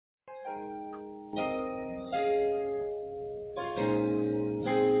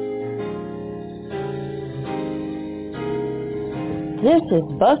This is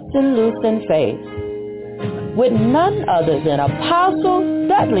Bustin' Loose in Faith with none other than Apostle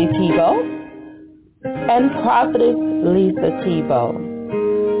Dudley Thibeaux and Prophetess Thibeaux.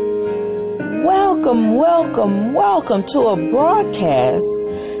 Welcome, welcome, welcome to a broadcast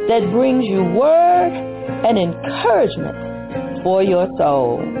that brings you word and encouragement for your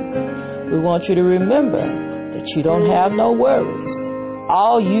soul. We want you to remember that you don't have no worries.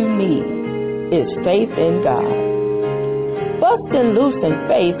 All you need is faith in God. Bustin' Loose in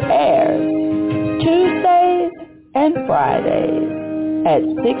Faith airs Tuesdays and Fridays at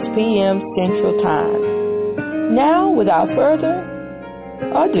 6 p.m. Central Time. Now, without further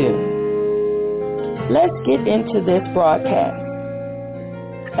ado, let's get into this broadcast,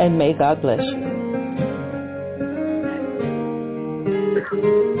 and may God bless you.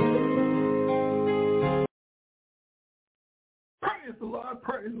 Praise the Lord,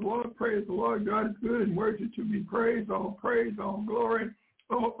 praise the Lord, praise the Lord. God is good and worthy to be praised. All praise, all glory,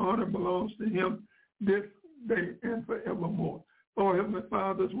 all honor belongs to him this day and forevermore. Oh, Heavenly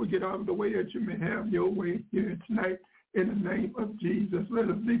Father, as we get out of the way that you may have your way here tonight, in the name of Jesus, let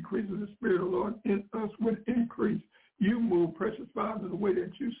us decrease in the Spirit of the Lord in us with increase. You move, precious Father, the way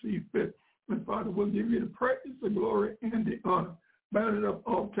that you see fit. And Father, we'll give you the praise, the glory, and the honor. Bounding up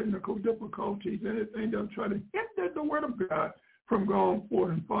all technical difficulties, anything that'll try to hinder the word of God from going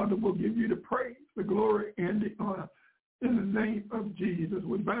forward. And Father, we'll give you the praise, the glory, and the honor. In the name of Jesus,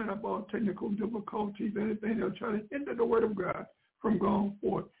 we bind up all technical difficulties, anything that'll try to hinder the word of God from going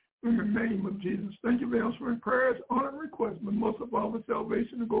forward. In the name of Jesus. Thank you for answering prayers, honor, and requests, but most of all for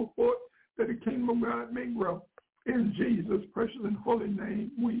salvation to go forth, that the kingdom of God may grow. In Jesus' precious and holy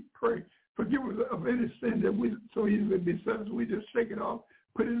name we pray. Forgive us of any sin that we so easily beset us. We just shake it off,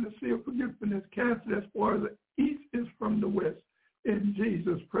 put it in the sea of forgiveness, cast it as far as the east is from the west. In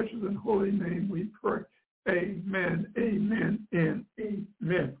Jesus' precious and holy name we pray. Amen, amen, and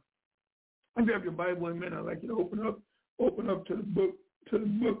amen. If you have your Bible, amen, I'd like you to open up to the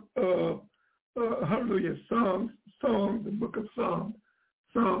book of hallelujah, Psalms, the book of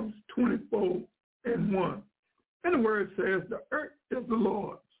Psalms 24 and 1. And the word says, the earth is the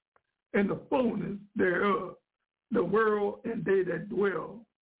Lord's, and the fullness thereof, the world and they that dwell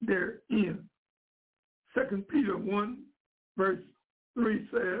therein. 2 Peter 1, verse 3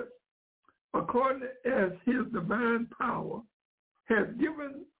 says, according as his divine power has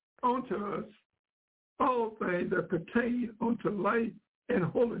given unto us all things that pertain unto life and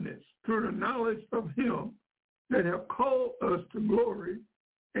holiness through the knowledge of him that have called us to glory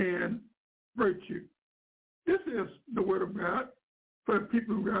and virtue. This is the word of God for the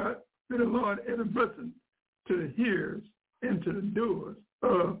people of God. May the Lord add a blessing to the hearers and to the doers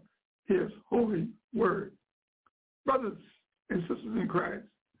of his holy word. Brothers and sisters in Christ,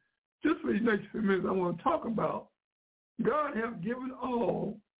 just for these next few minutes, I want to talk about God has given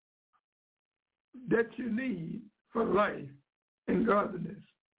all that you need for life and godliness.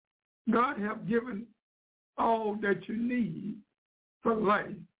 God has given all that you need for life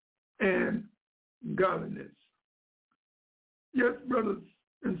and godliness. Yes, brothers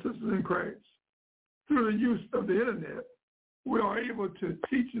and sisters in Christ, through the use of the internet, we are able to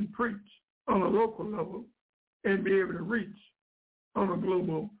teach and preach on a local level and be able to reach on a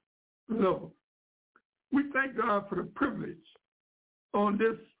global level. We thank God for the privilege on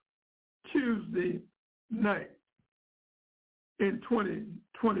this Tuesday night in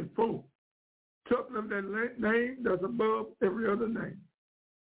 2024, talking of that name that's above every other name.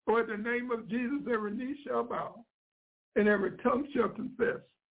 For at the name of Jesus, every knee shall bow and every tongue shall confess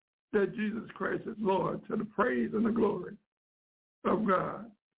that Jesus Christ is Lord, to the praise and the glory of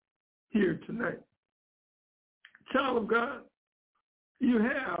God here tonight. Child of God, you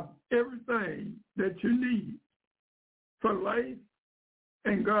have everything that you need for life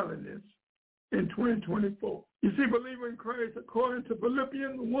and godliness in 2024. You see, believer in Christ, according to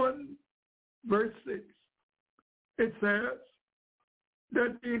Philippians 1, verse 6, it says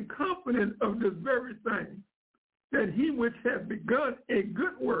that being confident of this very thing, that he which hath begun a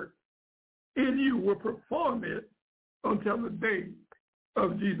good work in you will perform it until the day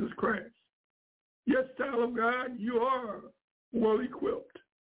of Jesus Christ. Yes, child of God, you are well equipped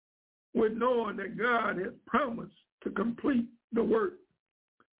with knowing that God has promised to complete the work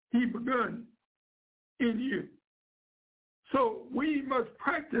he begun in you. So we must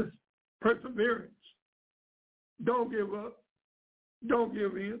practice perseverance. Don't give up. Don't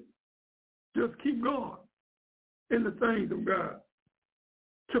give in. Just keep going in the things of God.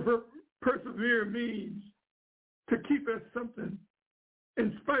 To persevere means to keep at something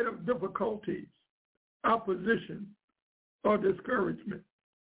in spite of difficulties, opposition, or discouragement.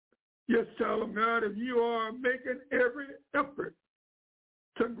 Yes, child of God, if you are making every effort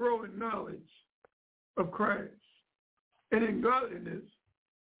to grow in knowledge of Christ and in godliness,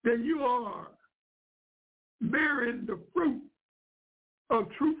 then you are bearing the fruit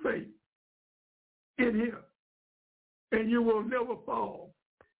of true faith in him, and you will never fall,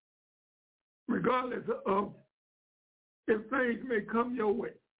 regardless of if things may come your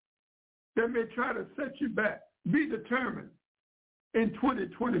way that may try to set you back. Be determined in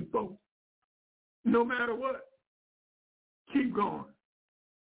 2024. No matter what, keep going.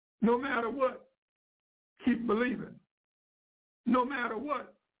 No matter what, keep believing. No matter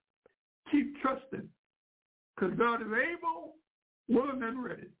what, keep trusting, because God is able, willing, and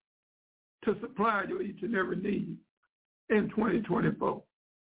ready to supply your each and every need in 2024.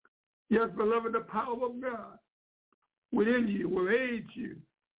 Yes, beloved, the power of God within you will aid you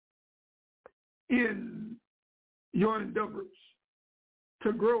in your endeavors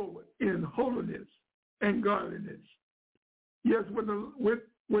to grow in holiness and godliness. Yes, with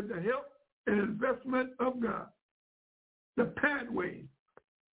the help and investment of God, the pathway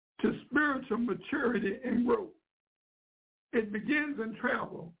to spiritual maturity and growth. It begins and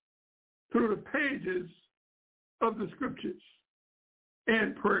travels through the pages of the scriptures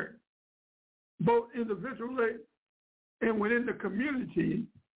and prayer, both individually and within the community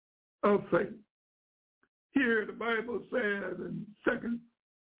of faith. Here the Bible says in 2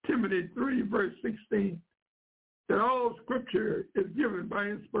 Timothy 3, verse 16, that all scripture is given by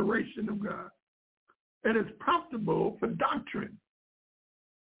inspiration of God and is profitable for doctrine,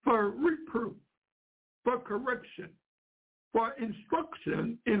 for reproof, for correction, for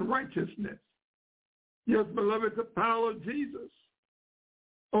instruction in righteousness. Yes, beloved, the power of Jesus,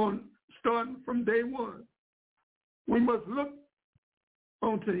 starting from day one, we must look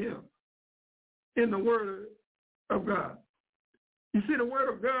unto him in the word of God. You see, the word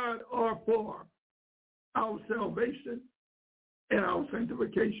of God are for our salvation and our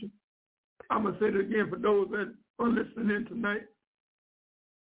sanctification. I'm going to say it again for those that are listening in tonight.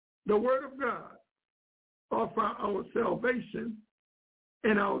 The word of God are for our salvation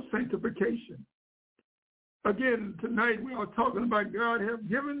and our sanctification. Again, tonight we are talking about God has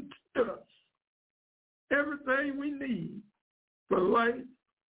given to us everything we need for life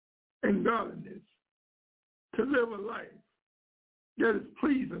and godliness, to live a life that is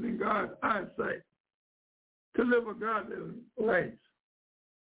pleasing in God's eyesight, to live a godly life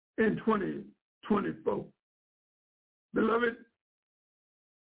in 2024. Beloved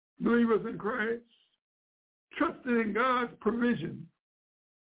believers in Christ, trusting in God's provision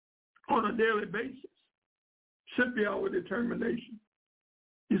on a daily basis should be our determination.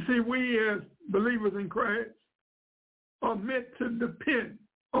 You see, we as believers in Christ are meant to depend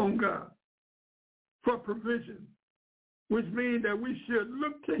on God for provision, which means that we should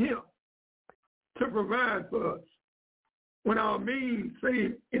look to him to provide for us when our means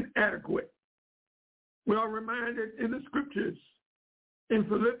seem inadequate. We are reminded in the scriptures in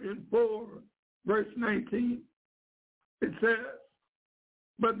Philippians 4, verse 19, it says,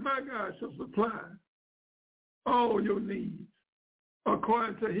 "But my God shall supply all your needs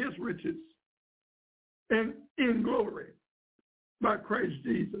according to his riches and in glory by Christ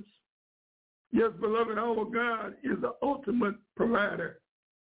Jesus." Yes, beloved, our God is the ultimate provider,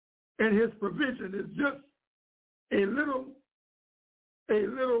 and his provision is just a little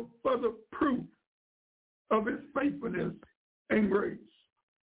further proof of his faithfulness and grace.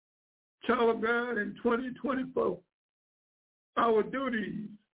 Child of God, in 2024, our duty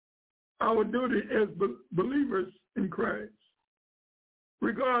as believers in Christ,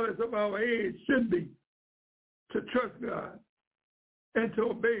 regardless of our age, should be to trust God and to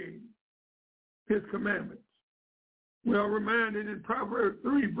obey his commandments. We are reminded in Proverbs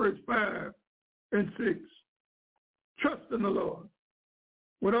 3, verse 5 and 6, trust in the Lord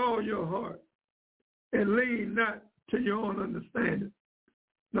with all your heart and lean not to your own understanding.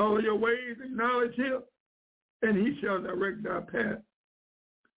 In all your ways acknowledge him, and he shall direct our path.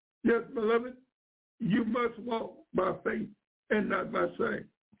 Yes, beloved, you must walk by faith and not by sight.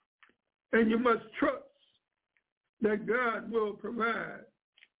 And you must trust that God will provide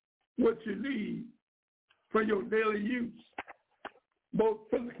what you need for your daily use, both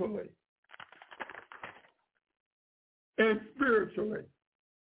physically and spiritually.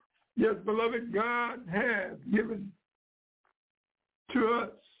 Yes, beloved, God has given to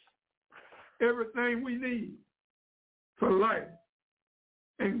us everything we need for life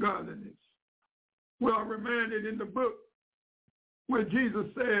and godliness. We are reminded in the book where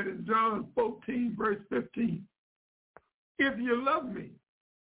Jesus said in John 14, verse 15, "If you love me,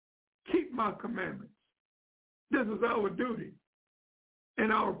 keep my commandments." This is our duty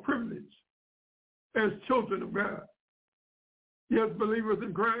and our privilege as children of God. Yes, believers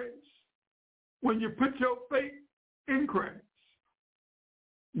in Christ, when you put your faith in Christ,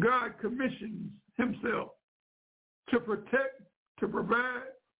 God commissions himself to protect, to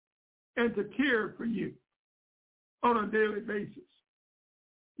provide, and to care for you on a daily basis.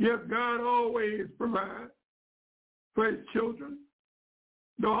 Yes, God always provides for his children,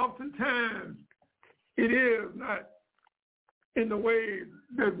 though oftentimes it is not in the way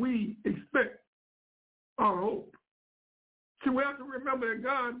that we expect or hope. So we have to remember that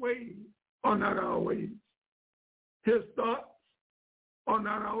God's ways are not our ways. His thoughts are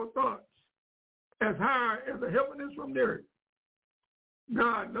not our thoughts. As high as the heaven is from the earth,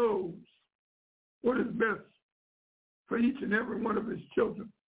 God knows what is best for each and every one of his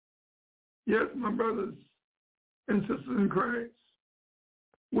children. Yes, my brothers and sisters in Christ,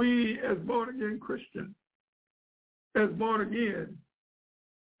 we as born-again Christians, as born again,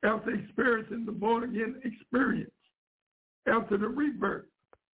 after experiencing the born-again experience, after the rebirth,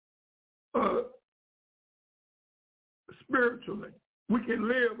 spiritually, we can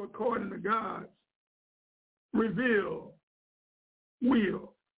live according to God's revealed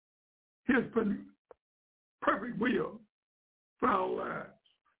will, his perfect will for our lives.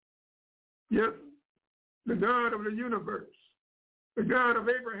 Yes, the God of the universe, the God of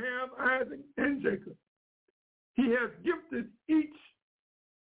Abraham, Isaac, and Jacob, he has gifted each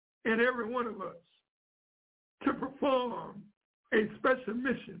and every one of us to perform a special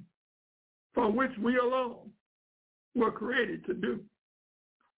mission for which we alone were created to do.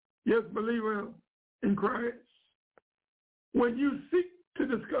 Yes, believer in Christ, when you seek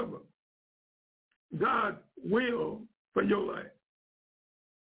to discover God's will for your life,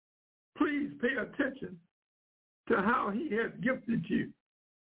 please pay attention to how he has gifted you.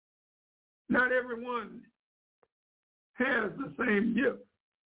 Not everyone has the same gift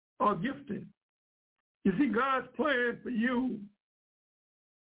or gifting. You see, God's plan for you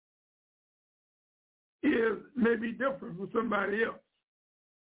may be different from somebody else.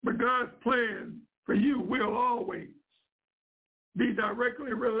 But God's plan for you will always be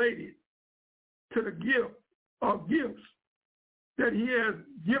directly related to the gift or gifts that he has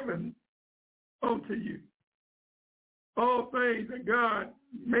given unto you. All things that God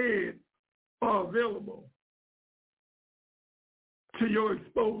made are available to your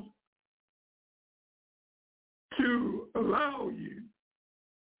exposure to allow you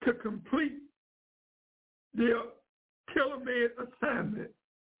to complete the tailor-made assignment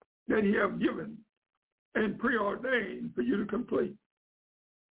that he has given and preordained for you to complete.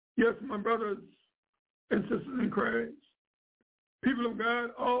 Yes, my brothers and sisters in Christ, people of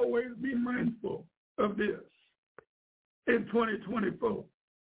God, always be mindful of this in 2024.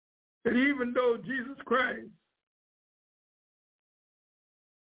 That even though Jesus Christ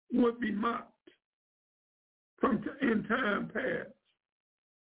would be mocked in time past,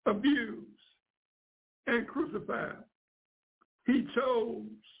 abused, and crucified, he chose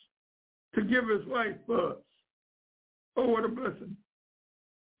to give his life for us. Oh, what a blessing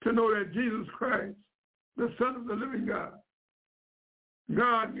to know that Jesus Christ, the Son of the living God,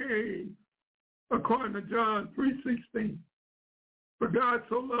 God gave, according to John 3:16, for God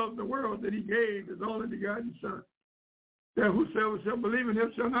so loved the world that he gave his only begotten Son, that whosoever shall believe in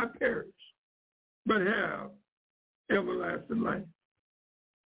him shall not perish, but have everlasting life.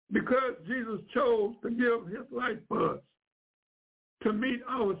 Because Jesus chose to give his life for us, to meet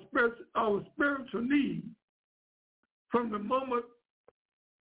our spiritual needs from the moment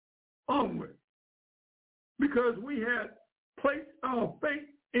onward, because we had placed our faith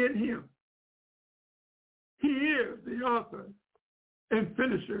in him. He is the author and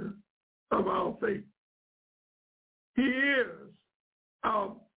finisher of our faith. He is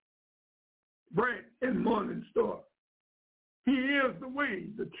our bright and morning star. He is the way,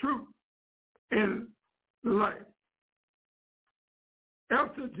 the truth, and the life.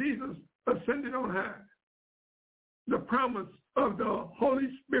 After Jesus ascended on high, the promise of the Holy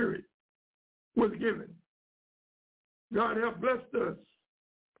Spirit was given. God has blessed us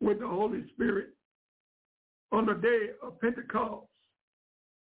with the Holy Spirit on the day of Pentecost.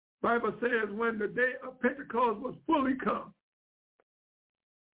 Bible says when the day of Pentecost was fully come,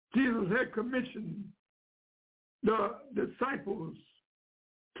 Jesus had commissioned the disciples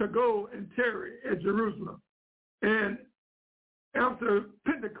to go and tarry at Jerusalem. And after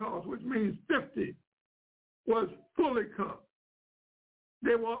Pentecost, which means 50, was fully come,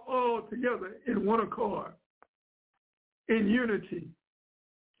 they were all together in one accord, in unity,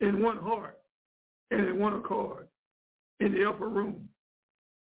 in one heart, and in one accord, in the upper room.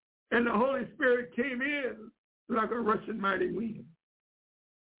 And the Holy Spirit came in like a rushing mighty wind,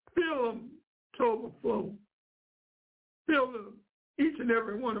 filled them to overflow, filled each and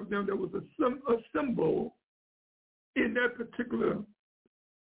every one of them. There was a symbol in that particular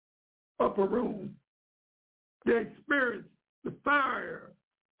upper room. They experienced the fire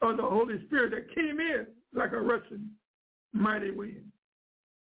of the Holy Spirit that came in like a rushing mighty wind.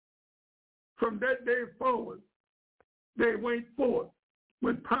 From that day forward, they went forth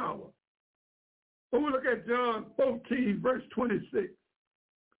with power. When we look at John 14, verse 26,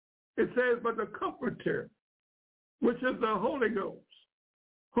 it says, but the Comforter, which is the Holy Ghost,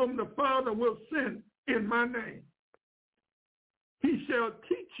 whom the Father will send in my name, he shall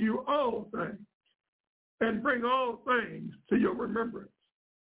teach you all things and bring all things to your remembrance,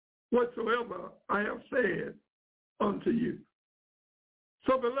 whatsoever I have said unto you.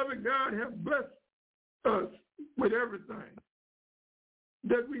 So, beloved, God has blessed us with everything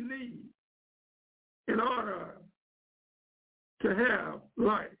that we need in order to have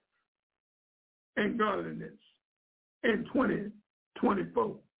life and godliness in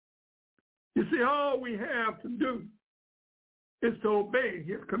 2024. You see, all we have to do is to obey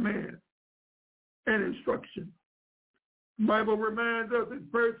his command and instruction. The Bible reminds us in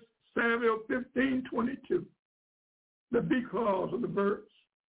 1 Samuel 15:22, the B clause of the verse,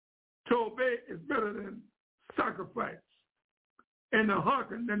 to obey is better than sacrifice, and to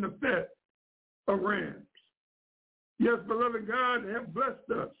hearken than the fat of rams. Yes, beloved, God has blessed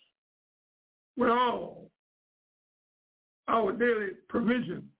us with all our daily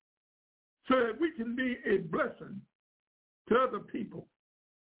provision so that we can be a blessing to other people.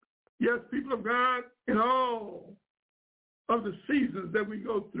 Yes, people of God, in all of the seasons that we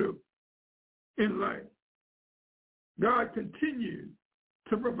go through in life, God continues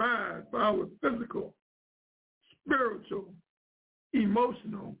to provide for our physical, spiritual,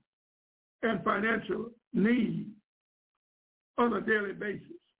 emotional, and financial needs on a daily basis.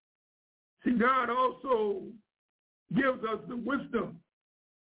 See, God also gives us the wisdom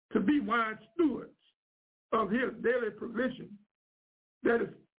to be wise stewards of his daily provision that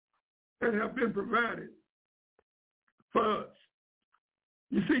have been provided for us.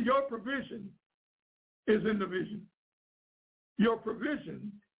 You see, your provision is in the vision. Your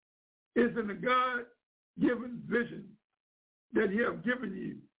provision is in the God-given vision that he has given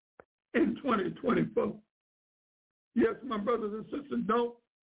you in 2024. Yes, my brothers and sisters, don't,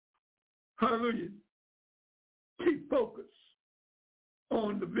 hallelujah, keep focus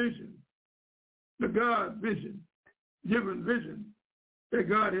on the vision, the God vision, given vision that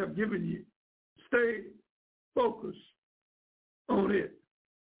God has given you. Stay focused on it.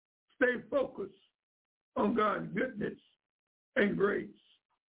 Stay focused on God's goodness and grace,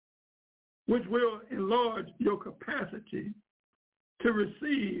 which will enlarge your capacity to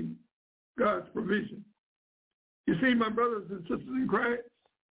receive God's provision. You see, my brothers and sisters in Christ,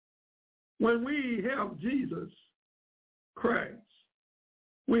 when we have Jesus Christ,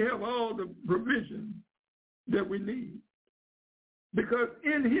 we have all the provision that we need, because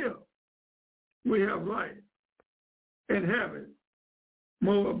in him we have life and have it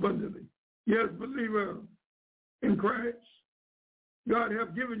more abundantly. Yes, believer in Christ, God has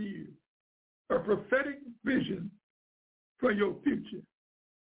given you a prophetic vision for your future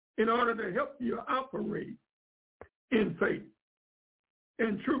in order to help you operate in faith,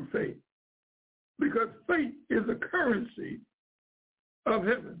 in true faith, because faith is the currency of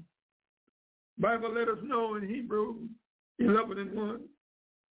heaven. Bible let us know in Hebrews 11:1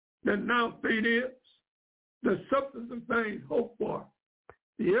 that now faith is the substance of things hoped for,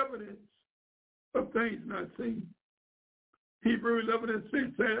 the evidence of things not seen. Hebrews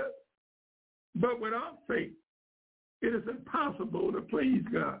 11:6 says, but without faith, it is impossible to please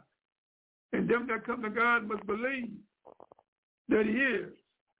God. And them that come to God must believe that he is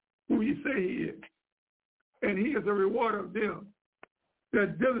who he say he is. And he is a rewarder of them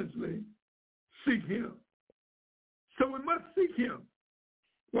that diligently seek him. So we must seek him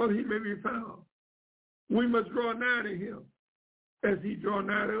while he may be found. We must draw nigh to him as he draw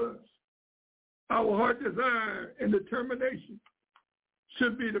nigh to us. Our heart desire and determination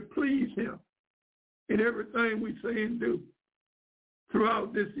should be to please him in everything we say and do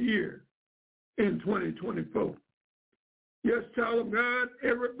throughout this year in 2024. Yes, child of God,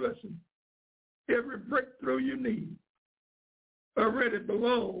 every blessing, every breakthrough you need already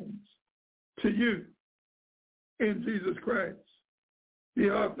belongs to you in Jesus Christ, the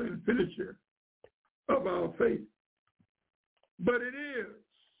author and finisher of our faith. But it is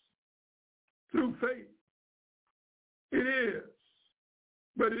through faith. It is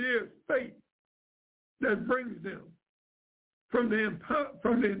faith that brings them from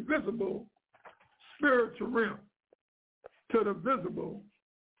the invisible spiritual realm to the visible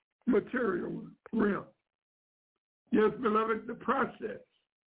material realm. Yes, beloved, the process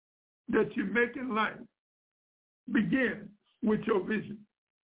that you make in life begins with your vision.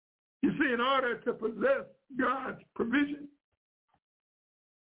 You see, in order to possess God's provision,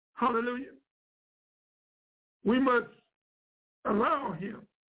 hallelujah, we must allow him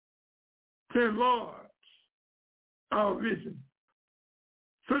to enlarge our vision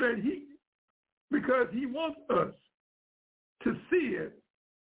so that because he wants us to see it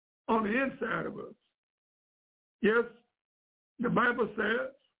on the inside of us. Yes, the Bible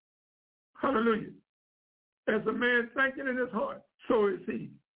says, hallelujah, as a man thinking in his heart, so is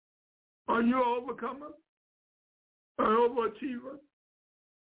he. Are you an overcomer, an overachiever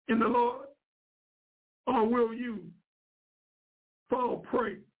in the Lord? Or will you fall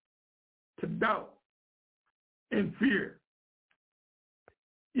prey to doubt and fear?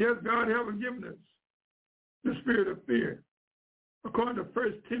 Yes, God hasn't given us the spirit of fear. According to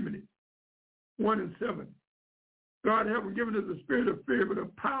 1 Timothy 1:7, God hasn't given us the spirit of fear, but a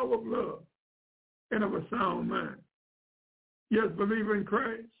power of love and of a sound mind. Yes, believer in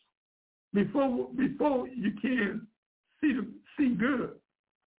Christ, before you can see good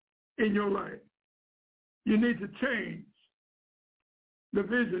in your life, you need to change the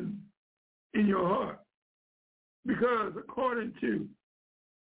vision in your heart. Because according to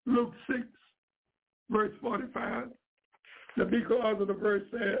Luke 6, verse 45, the because of the verse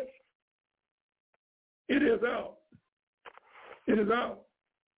says, it is out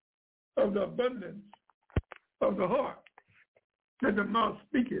of the abundance of the heart that the mouth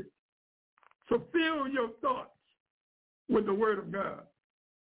speaketh. So fill your thoughts with the word of God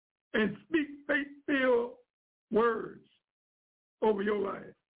and speak faith-filled words over your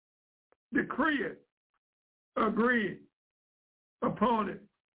life. Decree it, agree upon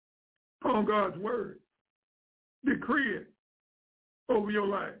God's word. Decree it over your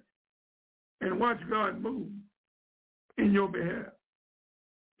life and watch God move in your behalf.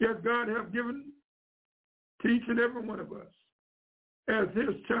 Yes, God has given to each and every one of us as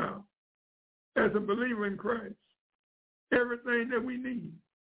his child, as a believer in Christ, everything that we need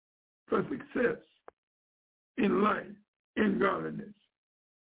for success in life, in godliness.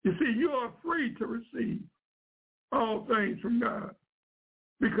 You see, you are free to receive all things from God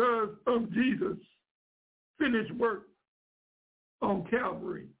because of Jesus' finished work on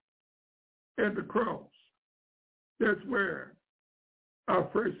Calvary at the cross. That's where I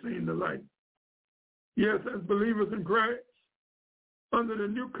first seen the light. Yes, as believers in Christ, under the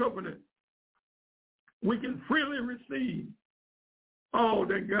new covenant, we can freely receive all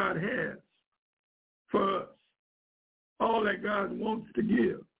that God has for us, all that God wants to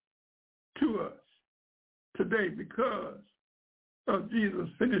give to us today because of Jesus'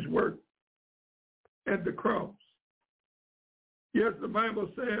 finished work at the cross. Yes, the Bible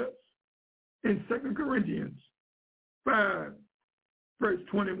says in 2 Corinthians 5, verse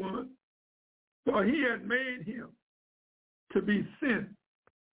 21, for he had made him to be sin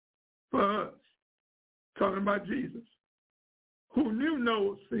for us, talking about Jesus, who knew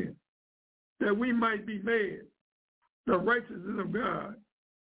no sin, that we might be made the righteousness of God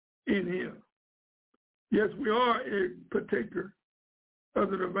in him. Yes, we are a partaker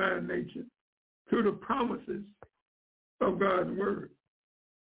of the divine nature through the promises of God's word.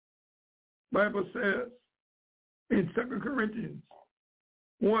 Bible says in 2 Corinthians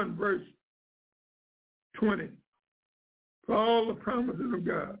 1, verse 20, for all the promises of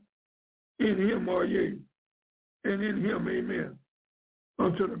God, in him are yea, and in him amen,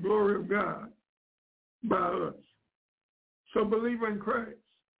 unto the glory of God by us. So believer in Christ,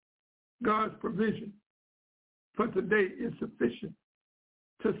 God's provision for today is sufficient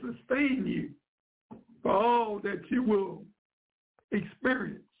to sustain you for all that you will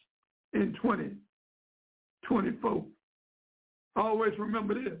experience in 2024. Always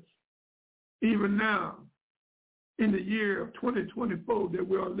remember this, even now in the year of 2024 that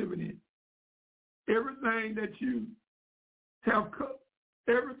we are living in, everything that you have,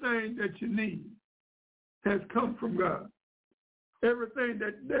 everything that you need has come from God. Everything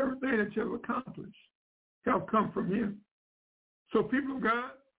that you have accomplished have come from him. So people of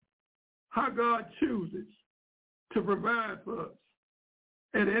God, how God chooses to provide for us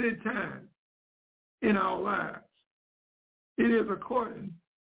at any time in our lives, it is according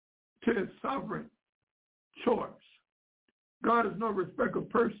to his sovereign choice. God is no respecter of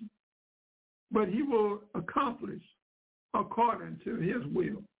person, but he will accomplish according to his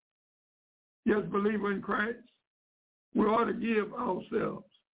will. Yes, believer in Christ, we ought to give ourselves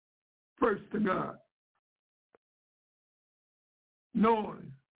first to God, knowing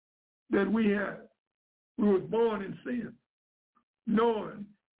that we was born in sin, knowing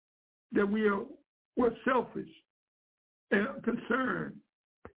that we were selfish concerned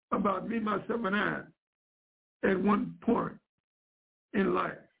about me, myself, and I at one point in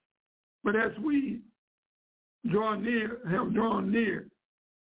life. But as we have drawn near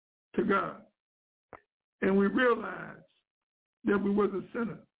to God, and we realize that we was a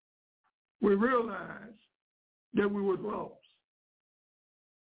sinner, we realize that we was lost,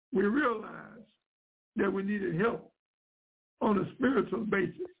 we realize that we needed help on a spiritual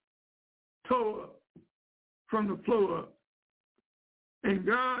basis, tore up from the flow up. And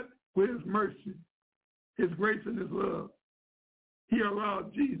God, with his mercy, his grace, and his love, he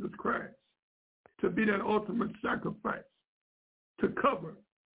allowed Jesus Christ to be that ultimate sacrifice to cover,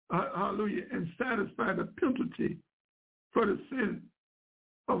 hallelujah, and satisfy the penalty for the sin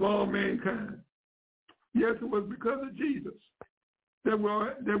of all mankind. Yes, it was because of Jesus that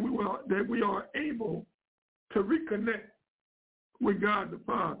we are able to reconnect with God the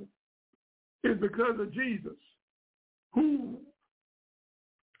Father. It's because of Jesus, who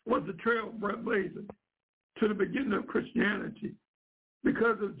was the trailblazer to the beginning of Christianity,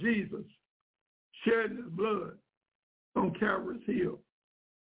 because of Jesus shedding his blood on Calvary's hill,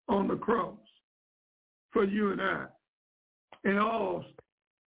 on the cross, for you and I, and all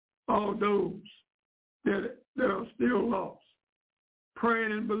those that are still lost,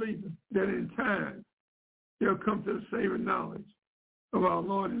 praying and believing that in time they'll come to the saving knowledge of our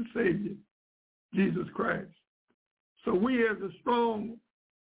Lord and Savior, Jesus Christ. So we, as a strong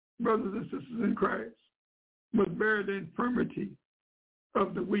brothers and sisters in Christ, must bear the infirmity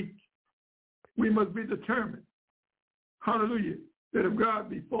of the weak. We must be determined, hallelujah, that if God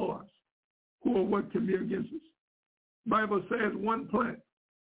be for us, who or what can be against us? Bible says one plant,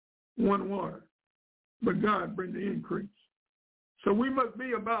 one water, but God bring the increase. So we must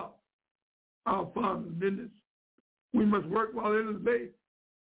be about our Father's business. We must work while it is day,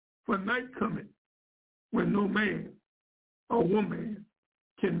 for night coming when no man or woman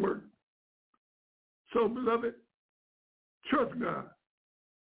can work. So, beloved, trust God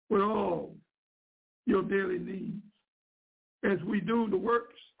with all your daily needs as we do the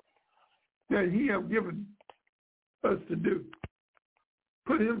works that he has given us to do.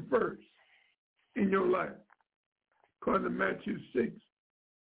 Put him first in your life. According to Matthew 6,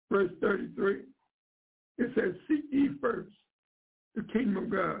 verse 33, it says, seek ye first the kingdom of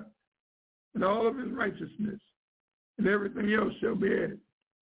God and all of his righteousness, and everything else shall be added.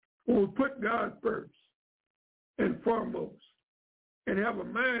 When we put God first and foremost and have a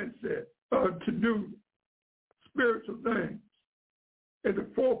mindset to do spiritual things at the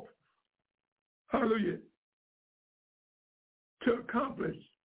forefront, hallelujah, to accomplish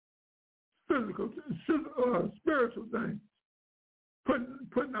spiritual things,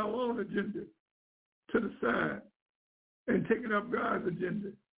 putting our own agenda to the side and taking up God's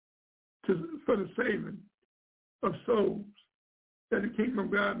agenda for the saving of souls, that the kingdom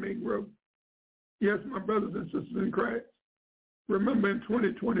of God may grow. Yes, my brothers and sisters in Christ, remember in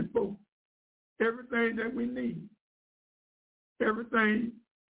 2024, everything that we need,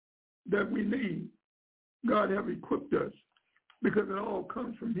 God have equipped us, because it all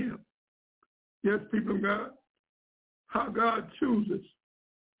comes from him. Yes, people of God, how God chooses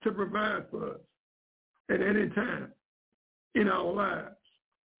to provide for us at any time in our lives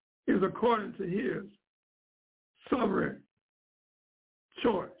is according to his sovereign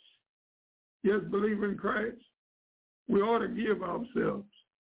choice. Yes, believer in Christ, we ought to give ourselves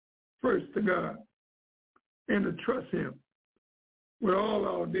first to God and to trust him with all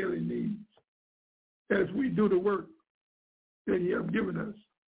our daily needs as we do the work that he has given us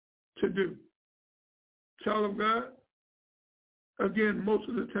to do. Child of God, again, most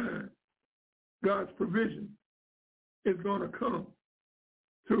of the time, God's provision is going to come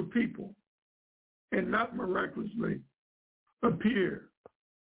through people and not miraculously appear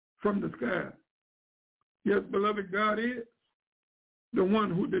from the sky. Yes, beloved, God is the one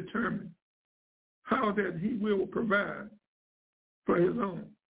who determines how that he will provide for his own.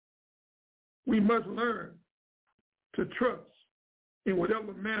 We must learn to trust in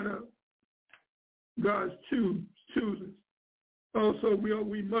whatever manner God chooses. Also,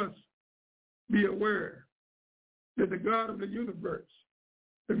 we must be aware that the God of the universe,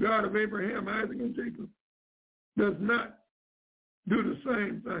 the God of Abraham, Isaac, and Jacob, does not do the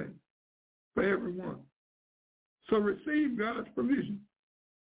same thing for everyone. So receive God's provision,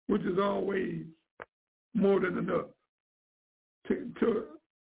 which is always more than enough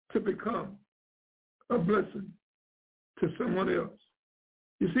to become a blessing to someone else.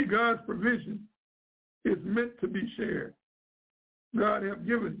 You see, God's provision is meant to be shared. God has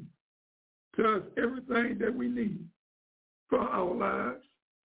given to us everything that we need for our lives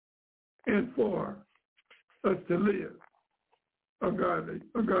and for us to live a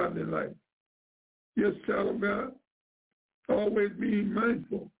godly life. Yes, child of God, always being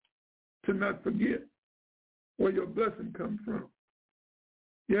mindful to not forget where your blessing comes from.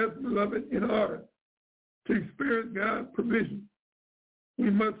 Yes, beloved, in order to experience God's provision, we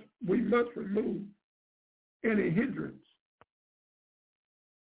must remove any hindrance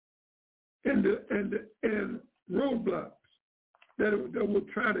and roadblocks that will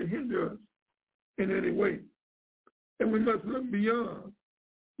try to hinder us in any way. And we must look beyond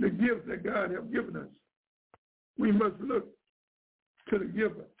the gifts that God has given us. We must look to the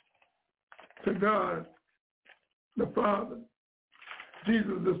giver, to God, the Father,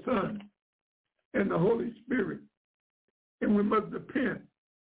 Jesus the Son, and the Holy Spirit. And we must depend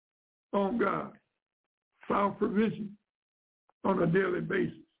on God for our provision on a daily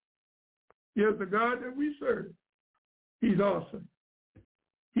basis. Yes, the God that we serve, he's awesome.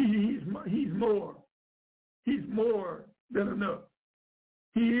 He's more. He's more than enough.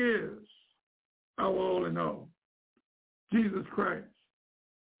 He is our all in all. Jesus Christ,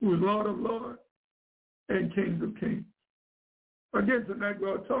 who is Lord of Lords and King of Kings. Again, tonight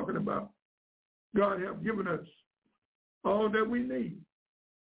we're talking about God has given us all that we need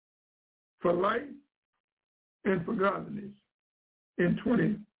for life and for godliness in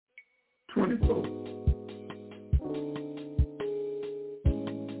 2024.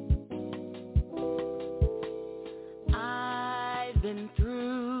 I've been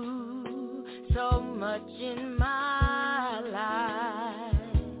through so much in my life,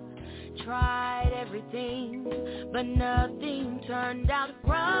 tried everything, but nothing turned out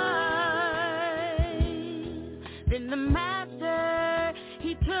right. Then the Master,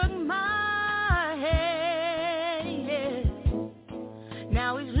 he took my hand, yes.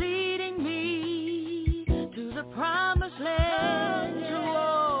 Now he's leading me to the promised land.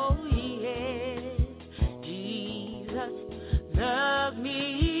 Oh, yes, Jesus loves me.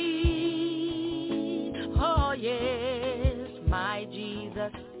 Oh, yes, my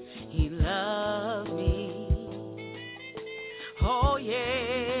Jesus, he loves me. Oh,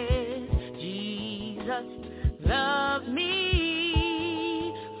 yes, Jesus loves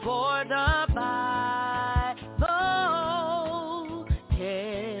me, for the Bible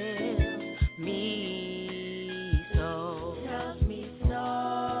tells me so. Tells me so.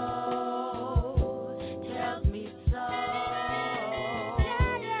 Tells me so.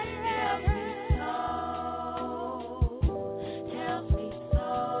 Tells me so.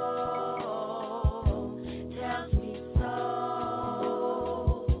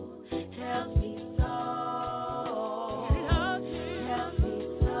 Tells me so. Tells me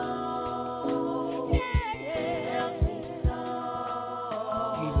so. Tells me so.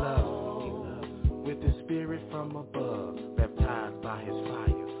 Spirit from above, baptized by his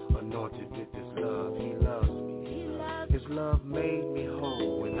fire, anointed with his love. He loves me. His love made me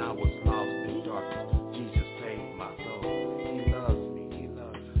whole when I was lost in darkness. Jesus saved my soul. He loves me.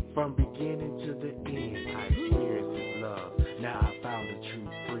 From beginning to the end, I experienced his love. Now I found a true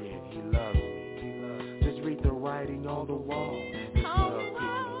friend. He loves me. Just read the writing on the wall. His love picks me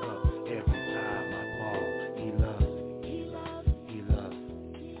up every time I fall. He loves me.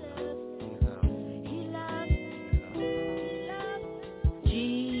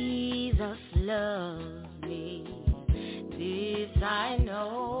 Jesus loves me, this I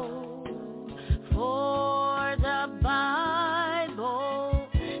know, for the Bible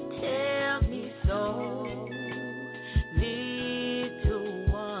tells me so.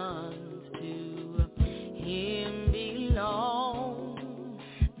 Little ones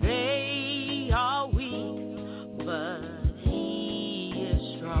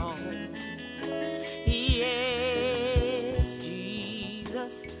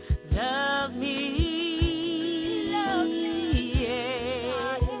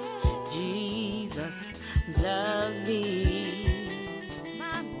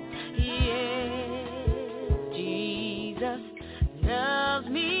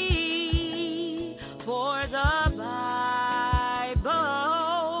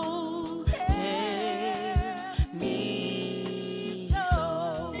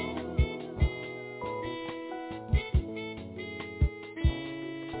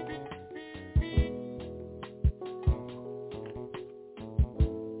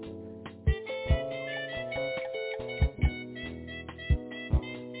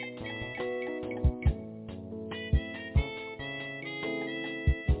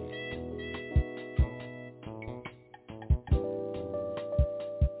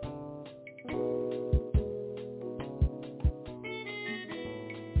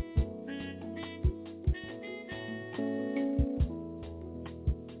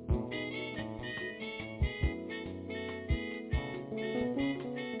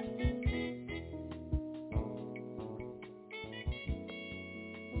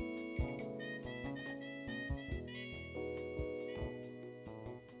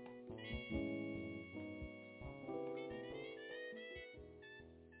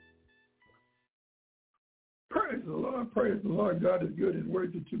Praise the Lord. Praise the Lord. God is good and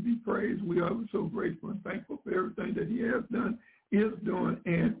worthy to be praised. We are so grateful and thankful for everything that he has done, is doing,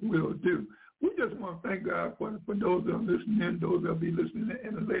 and will do. We just want to thank God for those that are listening, those that will be listening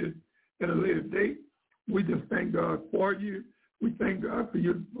at a later date. We just thank God for you. We thank God for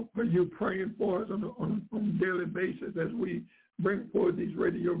you praying for us on a daily basis as we bring forward these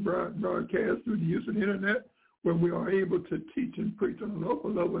radio broadcasts through the use of the internet, where we are able to teach and preach on a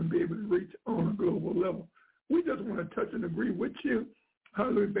local level and be able to reach on a global level. We just want to touch and agree with you,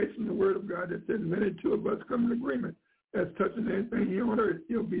 hallelujah, based on the word of God that says, many two of us come in agreement. As touching anything here on earth,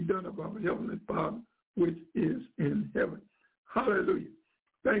 it'll be done of our Heavenly Father, which is in heaven. Hallelujah.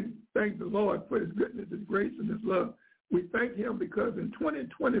 Thank the Lord for his goodness, his grace, and his love. We thank him because in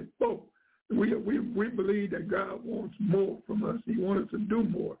 2024, we believe that God wants more from us. He wants us to do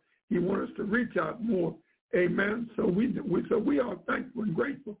more. He wants us to reach out more. Amen. So we are thankful and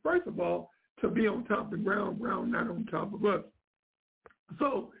grateful, first of all, to be on top of the ground not on top of us.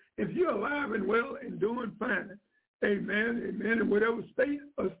 So if you're alive and well and doing fine, amen, in whatever state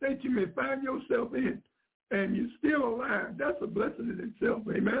you may find yourself in, and you're still alive, that's a blessing in itself,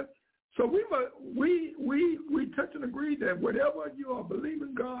 amen. So we touch and agree that whatever you are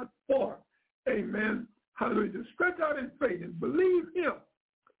believing God for, amen, hallelujah, just stretch out in faith and believe him,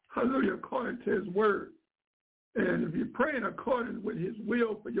 hallelujah, according to his word. And if you're praying according with his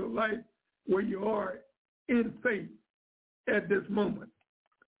will for your life, where you are in faith at this moment,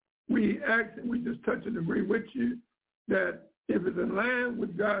 we just touch and agree with you that if it's in line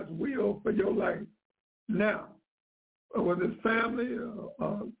with God's will for your life now, or whether it's family,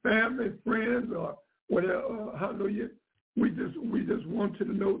 friends, or whatever, hallelujah, we just want you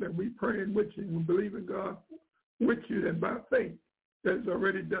to know that we're praying with you and we believe in God with you, and by faith that it's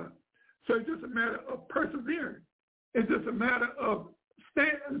already done. So it's just a matter of persevering. It's just a matter of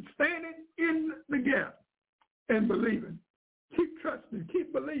standing in the gap and believing. Keep trusting,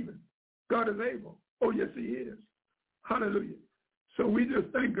 keep believing. God is able. Oh, yes, he is. Hallelujah. So we just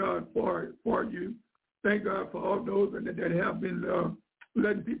thank God for you. Thank God for all those that have been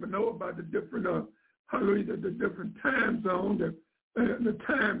letting people know about the different, hallelujah, the different time zones, the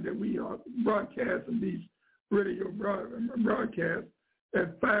time that we are broadcasting these radio broadcasts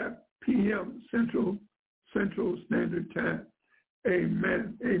at 5 p.m. Central Standard Time.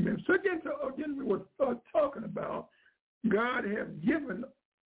 Amen. Amen. So again, we were talking about God has given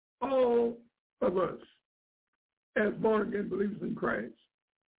all of us as born-again believers in Christ.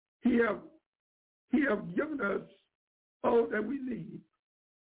 He have given us all that we need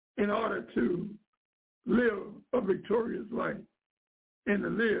in order to live a victorious life and to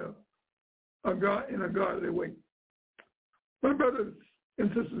live in a godly way. My brothers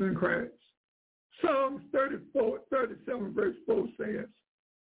and sisters in Christ, Psalms 37 verse 4 says,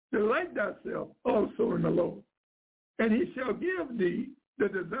 delight thyself also in the Lord, and he shall give thee the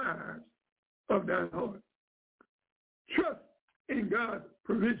desires of thine heart. Trust in God's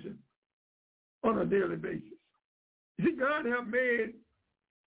provision on a daily basis. See, God have made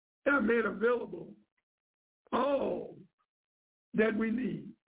available all that we need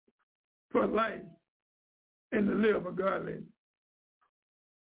for life and to live a godly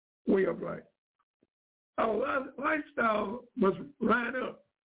way of life. Our lifestyle must line up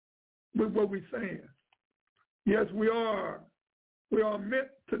with what we're saying. Yes, we are meant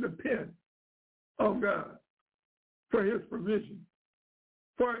to depend on God for his provision.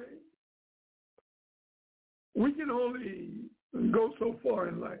 For we can only go so far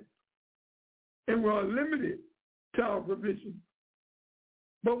in life, and we're limited to our provision.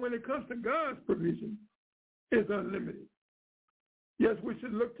 But when it comes to God's provision, it's unlimited. Yes, we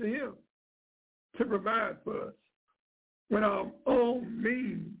should look to him to provide for us when our own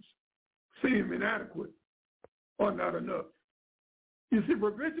means seem inadequate or not enough. You see,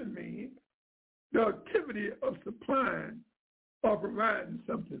 provision means the activity of supplying or providing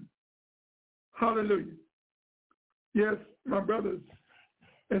something. Hallelujah. Yes, my brothers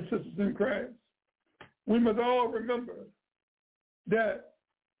and sisters in Christ, we must all remember that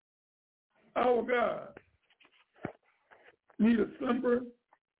our God neither slumber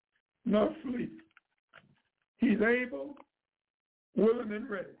nor sleep. He's able, willing, and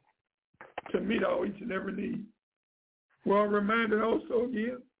ready to meet all each and every need. We're reminded also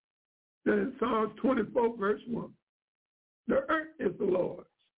again that in Psalms 24, verse 1, the earth is the Lord's,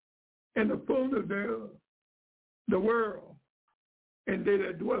 and the fullness thereof, the world, and they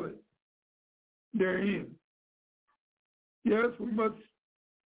that dwell it therein. Yes, we must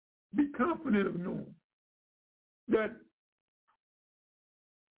be confident of knowing that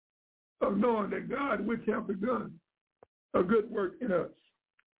God, which hath begun a good work in us,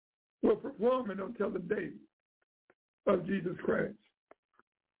 will perform it until the day of Jesus Christ.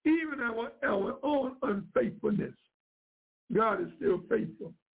 Even our own unfaithfulness, God is still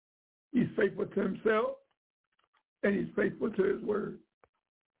faithful. He's faithful to himself, and he's faithful to his word.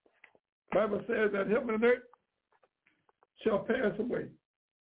 The Bible says that heaven and earth shall pass away,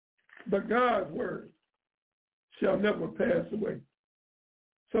 but God's word shall never pass away.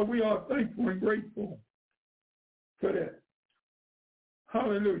 So we are thankful and grateful for that.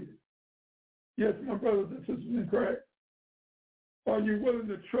 Hallelujah. Yes, my brothers and sisters in Christ, are you willing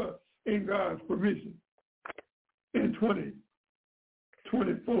to trust in God's provision in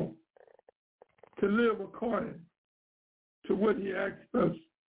 2024 to live according to what he asks us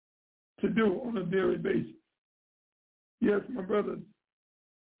to do on a daily basis? Yes, my brothers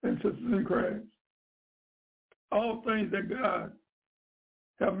and sisters in Christ, all things that God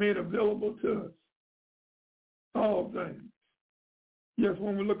have made available to us, all things. Yes,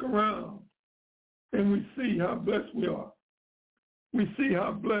 when we look around and we see how blessed we are, we see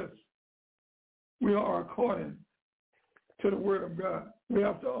how blessed we are according to the word of God. We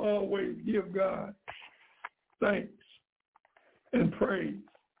have to always give God thanks and praise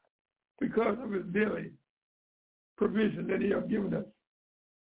because of his daily provision that he has given us.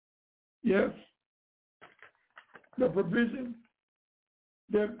 Yes, the provision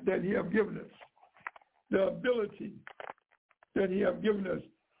that he has given us, the ability that he has given us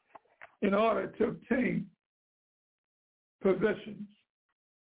in order to obtain possessions,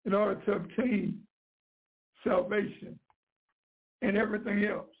 in order to obtain salvation and everything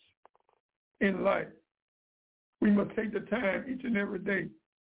else in life. We must take the time each and every day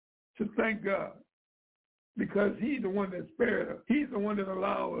to thank God because he's the one that spared us. He's the one that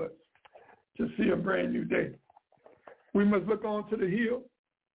allowed us to see a brand new day. We must look on to the hill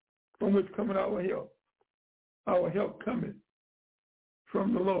from which cometh our help. Our help cometh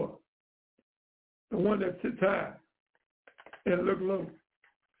from the Lord, the one that sits high and look low,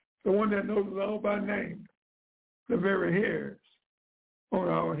 the one that knows us all by name, the very hairs on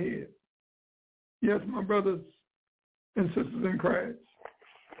our head. Yes, my brothers and sisters in Christ,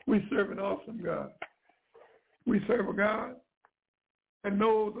 we serve an awesome God. We serve a God that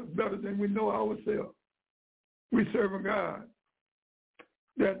knows us better than we know ourselves. We serve a God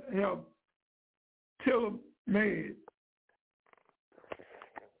that have tailor-made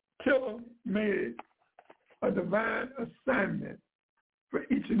a divine assignment for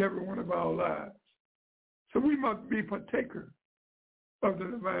each and every one of our lives. So we must be partakers of the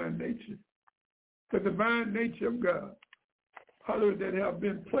divine nature of God, hallelujah, that have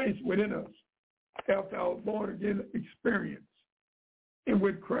been placed within us after our born-again experience and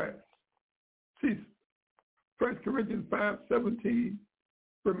with Christ. See, 1 Corinthians 5:17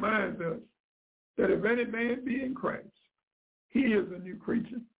 reminds us that if any man be in Christ, he is a new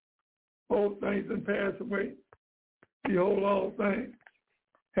creature. Old things have passed away. Behold, all things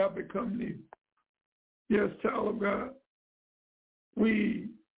have become new. Yes, child of God, we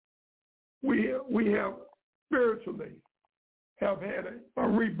have spiritually have had a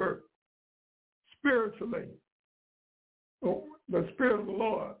rebirth. Spiritually, the Spirit of the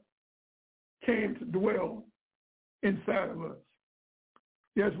Lord came to dwell inside of us.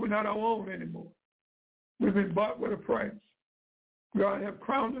 Yes, we're not our own anymore. We've been bought with a price. God has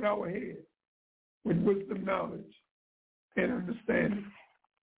crowned our head with wisdom, knowledge, and understanding.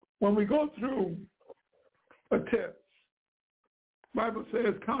 When we go through a test, the Bible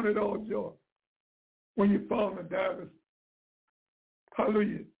says, count it all joy when you fall in divers,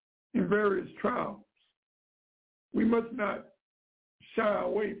 hallelujah, in various trials. We must not shy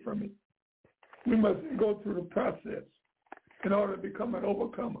away from it. We must go through the process in order to become an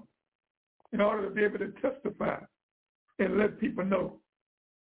overcomer, in order to be able to testify and let people know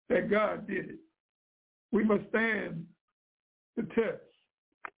that God did it. We must stand the test.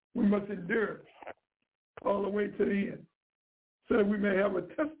 We must endure all the way to the end so that we may have a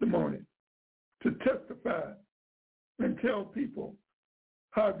testimony to testify and tell people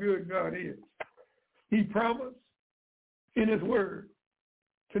how good God is. He promised in his word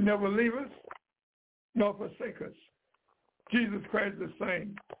to never leave us nor forsake us. Jesus Christ is the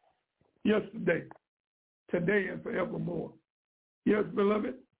same yesterday, today, and forevermore. Yes,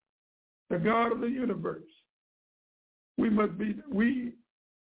 beloved, the God of the universe,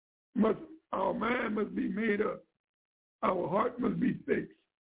 our mind must be made up. Our heart must be fixed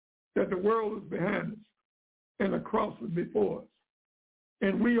that the world is behind us and the cross is before us.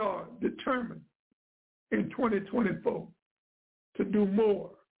 And we are determined in 2024 to do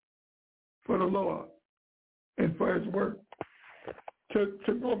more for the Lord and for his work, to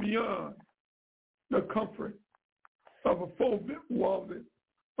go beyond the comfort of a full wall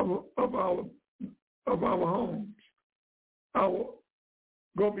of our homes I will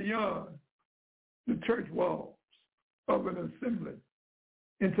go beyond the church walls of an assembly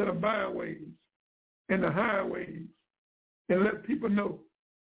into the byways and the highways and let people know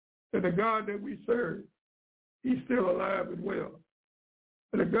that the God that we serve, he's still alive and well.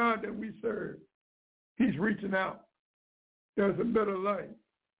 That the God that we serve, he's reaching out. There's a better life.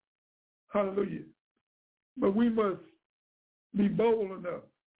 Hallelujah. But we must be bold enough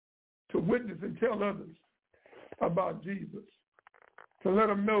to witness and tell others about Jesus, to let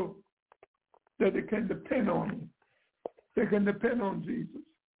them know that they can depend on him. They can depend on Jesus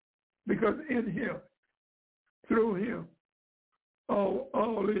because in him, through him,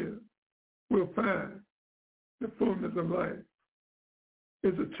 all is will find the fullness of life.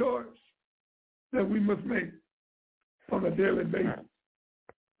 It's a choice that we must make on a daily basis,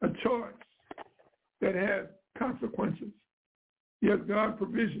 a choice that has consequences. Yes, God's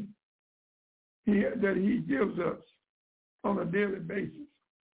provision that he gives us on a daily basis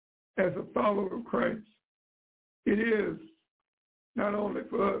as a follower of Christ. It is not only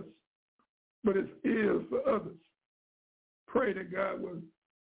for us, but it is for others. Pray that God will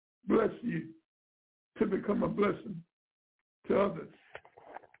bless you to become a blessing to others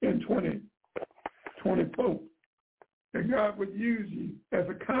in 2024. That God would use you as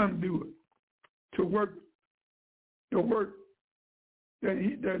a conduit to work the work that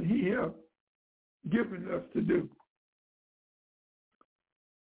he has given us to do.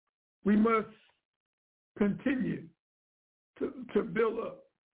 We must continue to build up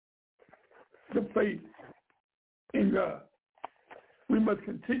the faith in God. We must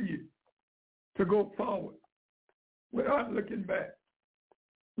continue to go forward without looking back,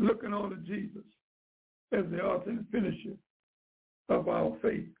 looking on to Jesus as the author and finisher of our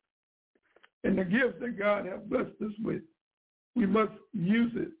faith. And the gifts that God has blessed us with, we must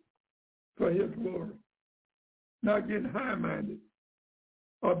use it for his glory, not getting high-minded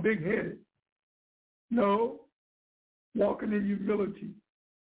or big-headed. No, walking in humility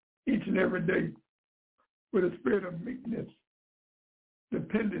each and every day with a spirit of meekness,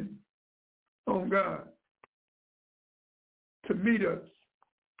 depending on God to meet us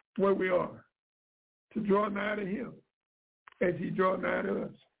where we are, to draw nigh to him as he draws nigh to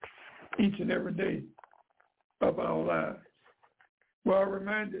us each and every day of our lives. Well, I'm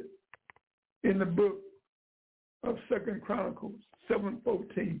reminded in the book of 2 Chronicles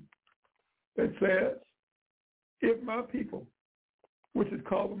 7:14 that says, if my people, which is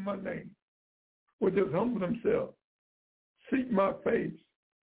called by my name, would just humble themselves, seek my face,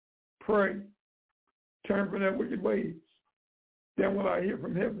 pray, turn from their wicked ways, then will I hear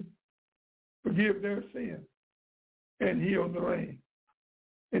from heaven, forgive their sin, and heal the land.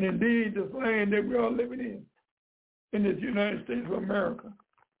 And indeed, this land that we are living in this United States of America,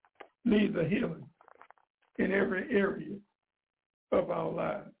 needs a healing in every area of our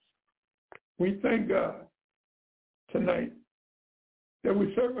lives. We thank God tonight that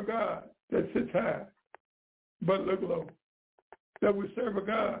we serve a God that sits high but look low, that we serve a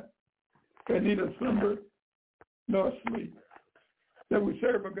God that neither slumber nor sleep, that we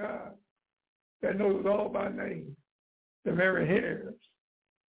serve a God that knows all by name, the very hairs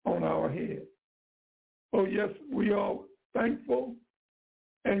on our head. Oh yes, we are thankful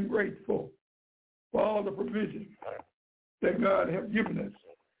and grateful for all the provision that God has given us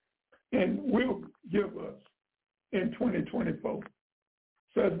and will give us in 2024.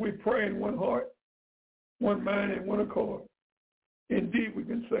 So as we pray in one heart, one mind, and one accord, indeed we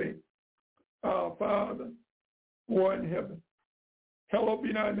can say, our Father, who art in heaven, hallowed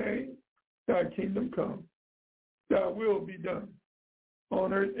be thy name, thy kingdom come, thy will be done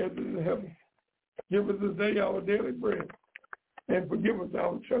on earth as it is in heaven. Give us this day our daily bread, and forgive us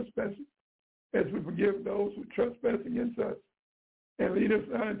our trespasses, as we forgive those who trespass against us. And lead us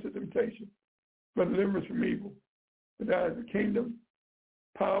not into temptation, but deliver us from evil. For thine is the kingdom,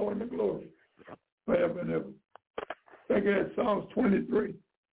 power, and the glory, forever and ever. Think of that Psalms 23.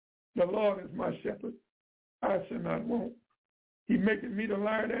 The Lord is my shepherd, I shall not want. He maketh me to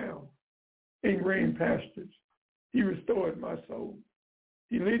lie down in green pastures. He restored my soul.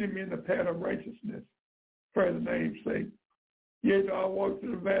 He leadeth me in the path of righteousness for his name's sake. Yea, though I walk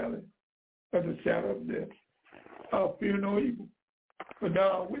through the valley of the shadow of death, I'll fear no evil, for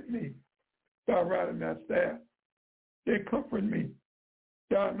thou art with me. Thy rod and thy staff, they comfort me.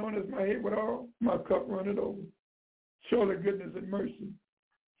 Thou anointest my head with oil, my cup runneth over. Surely goodness and mercy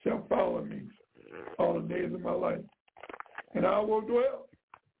shall follow me all the days of my life. And I will dwell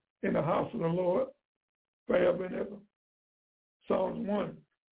in the house of the Lord forever and ever. Psalms 1,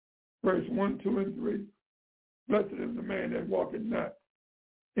 verse 1, 2, and 3. Blessed is the man that walketh not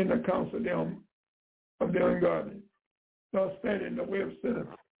in the counsel of the ungodly, nor stand in the way of sinners,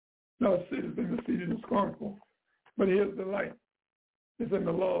 nor sitteth in the seat of the scornful. But his delight is in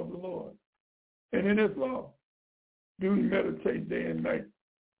the law of the Lord. And in his law do he meditate day and night.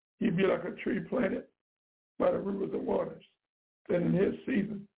 He be like a tree planted by the rivers of waters, that in his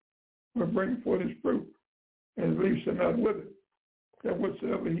season will bring forth his fruit, and his leaf shall not wither, that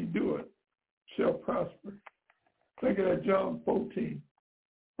whatsoever he doeth shall prosper. Think of that John 14,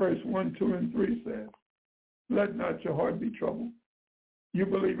 verse 1, 2, and 3 says, let not your heart be troubled. You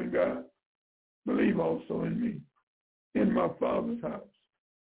believe in God, believe also in me. In my Father's house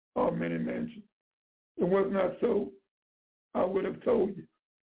are many mansions. If it was not so, I would have told you.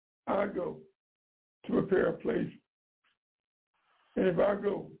 I go to prepare a place. And if I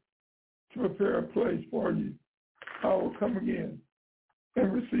go to prepare a place for you, I will come again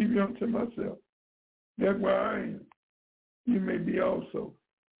and receive you unto myself, that where I am, you may be also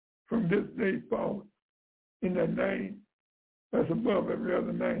from this day forward, in that name that's above every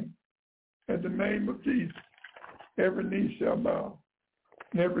other name. At the name of Jesus, every knee shall bow,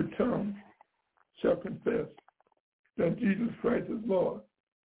 and every tongue shall confess that Jesus Christ is Lord,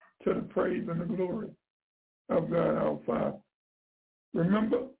 to the praise and the glory of God our Father.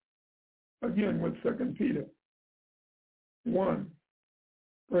 Remember, again, what 2 Peter 1,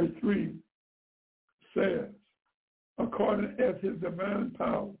 verse 3 says, according as his divine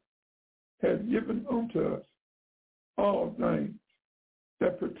power has given unto us all things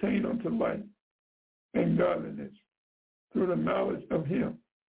that pertain unto life and godliness, through the knowledge of him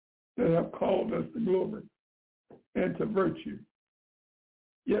that have called us to glory and to virtue.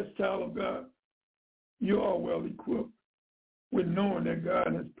 Yes, child of God, you are well equipped with knowing that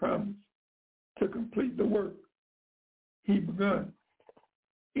God has promised to complete the work he begun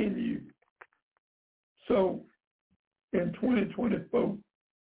in you. So in 2024,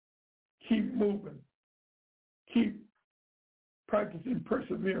 keep moving, keep practicing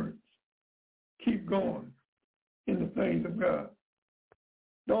perseverance, keep going in the things of God.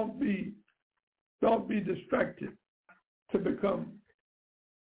 Don't be distracted to become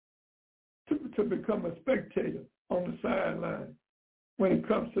a spectator on the sideline when it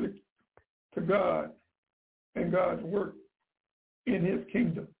comes to God and God's work in his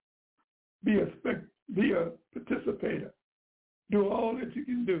kingdom. Be a participator. Do all that you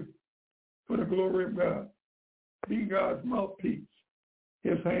can do for the glory of God. Be God's mouthpiece,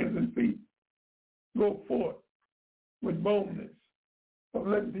 his hands and feet. Go forth with boldness of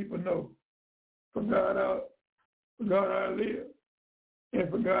letting people know for God I live, and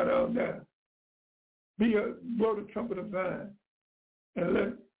for God I'll die. Blow the trumpet of Zion and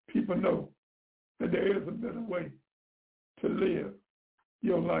let people know that there is a better way to live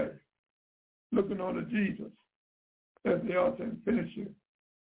your life. Looking on to Jesus as the author and finisher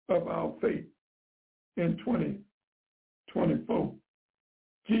of our faith in 2024.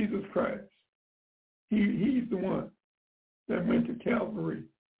 Jesus Christ, he's the one that went to Calvary.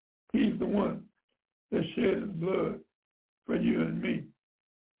 He's the one that shed his blood for you and me.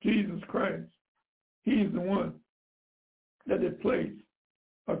 Jesus Christ, he's the one that had placed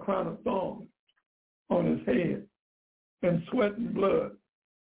a crown of thorns on his head, and sweat and blood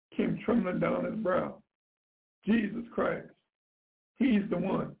came trembling down his brow. Jesus Christ, he's the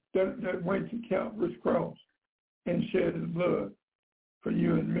one that went to Calvary's cross and shed his blood for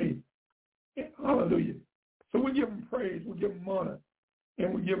you and me. Hallelujah. So we give him praise, we give him honor,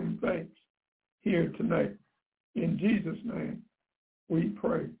 and we give him thanks here tonight. In Jesus' name, we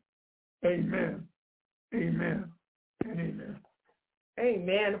pray. Amen, amen, and amen.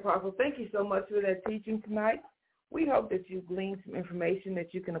 Amen, Apostle. Thank you so much for that teaching tonight. We hope that you gleaned some information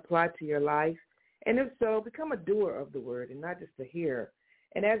that you can apply to your life. And if so, become a doer of the word and not just a hearer.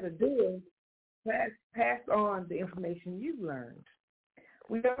 And as a doer, pass on the information you've learned.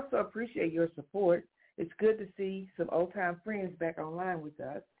 We also appreciate your support. It's good to see some old-time friends back online with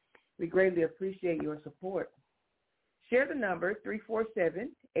us. We greatly appreciate your support. Share the number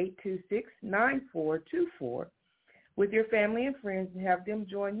 347-826-9424 with your family and friends and have them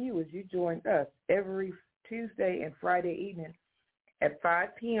join you as you join us every Tuesday and Friday evening at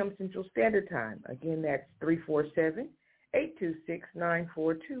 5 p.m. Central Standard Time. Again, that's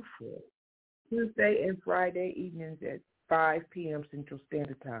 347-826-9424. Tuesday and Friday evenings at 5 p.m. Central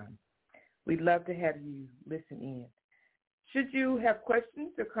Standard Time. We'd love to have you listen in. Should you have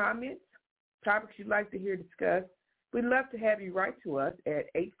questions or comments, topics you'd like to hear discussed, we'd love to have you write to us at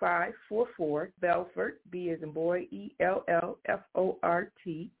 8544 Belfort, B as in boy, ELLFORT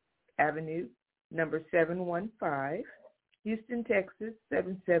Avenue, number 715, Houston, Texas,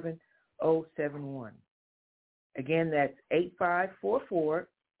 77071. Again, that's 8544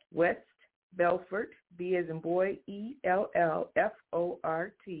 West Belfort, B as in boy, ELLFORT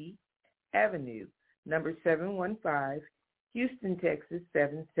Avenue, number 715, Houston, Texas,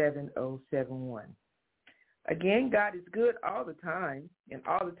 77071. Again, God is good all the time, and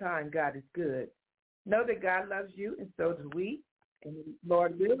all the time God is good. Know that God loves you, and so do we. And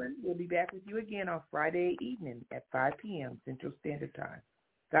Lord willing, we'll be back with you again on Friday evening at 5 p.m. Central Standard Time.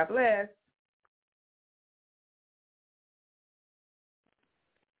 God bless.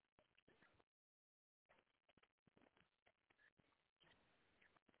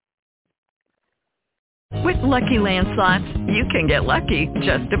 With Lucky Land Slots, you can get lucky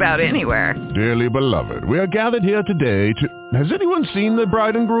just about anywhere. Dearly beloved, we are gathered here today to... Has anyone seen the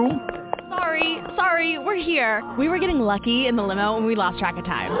bride and groom? Sorry, we're here. We were getting lucky in the limo and we lost track of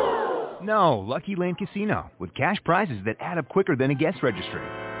time. No, Lucky Land Casino, with cash prizes that add up quicker than a guest registry.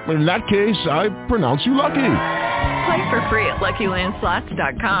 In that case, I pronounce you lucky. Play for free at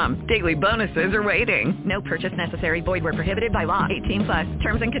LuckyLandSlots.com. Daily bonuses are waiting. No purchase necessary. Void where prohibited by law. 18+.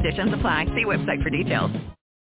 Terms and conditions apply. See website for details.